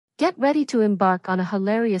Get ready to embark on a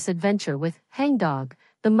hilarious adventure with Hangdog,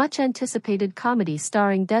 the much-anticipated comedy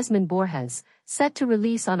starring Desmin Borges, set to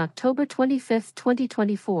release on October 25,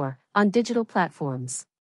 2024, on digital platforms.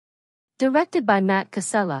 Directed by Matt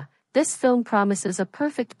Casella, this film promises a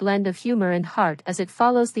perfect blend of humor and heart as it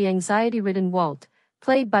follows the anxiety-ridden Walt,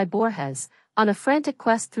 played by Borges, on a frantic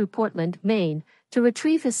quest through Portland, Maine, to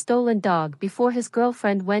retrieve his stolen dog before his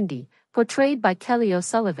girlfriend Wendy, portrayed by Kelly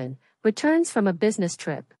O'Sullivan, returns from a business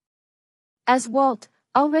trip. As Walt,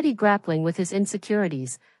 already grappling with his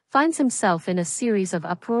insecurities, finds himself in a series of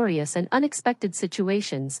uproarious and unexpected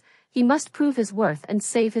situations, he must prove his worth and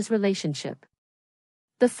save his relationship.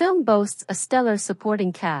 The film boasts a stellar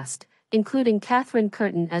supporting cast, including Katherine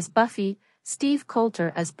Curtin as Buffy, Steve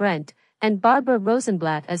Coulter as Brent, and Barbara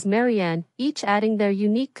Rosenblatt as Marianne, each adding their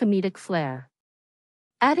unique comedic flair.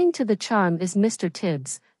 Adding to the charm is Mr.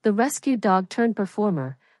 Tibbs, the rescue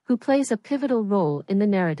dog-turned-performer, who plays a pivotal role in the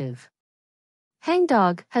narrative.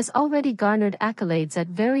 Hangdog has already garnered accolades at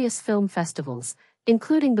various film festivals,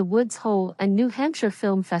 including the Woods Hole and New Hampshire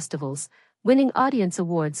Film Festivals, winning audience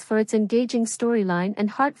awards for its engaging storyline and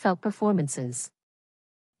heartfelt performances.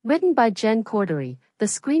 Written by Jen Cordery, the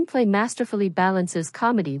screenplay masterfully balances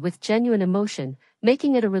comedy with genuine emotion,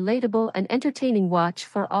 making it a relatable and entertaining watch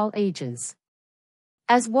for all ages.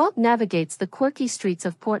 As Walt navigates the quirky streets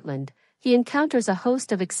of Portland, he encounters a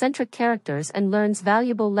host of eccentric characters and learns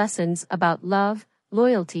valuable lessons about love,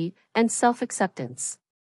 loyalty, and self-acceptance.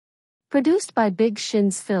 Produced by Big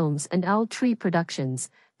Shins Films and Owl Tree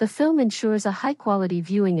Productions, the film ensures a high-quality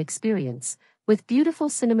viewing experience, with beautiful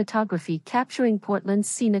cinematography capturing Portland's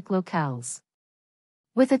scenic locales.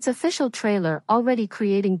 With its official trailer already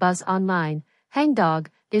creating buzz online,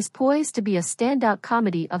 Hangdog is poised to be a standout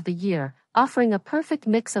comedy of the year, offering a perfect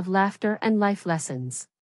mix of laughter and life lessons.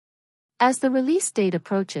 As the release date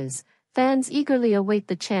approaches, fans eagerly await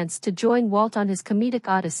the chance to join Walt on his comedic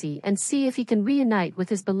odyssey and see if he can reunite with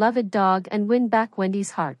his beloved dog and win back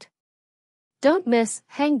Wendy's heart. Don't miss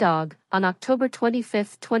Hangdog on October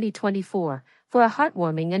 25, 2024, for a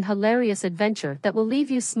heartwarming and hilarious adventure that will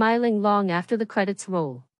leave you smiling long after the credits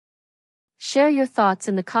roll. Share your thoughts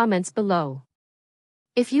in the comments below.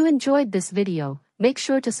 If you enjoyed this video, make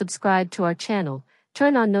sure to subscribe to our channel,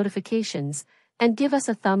 turn on notifications, and give us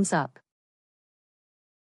a thumbs up.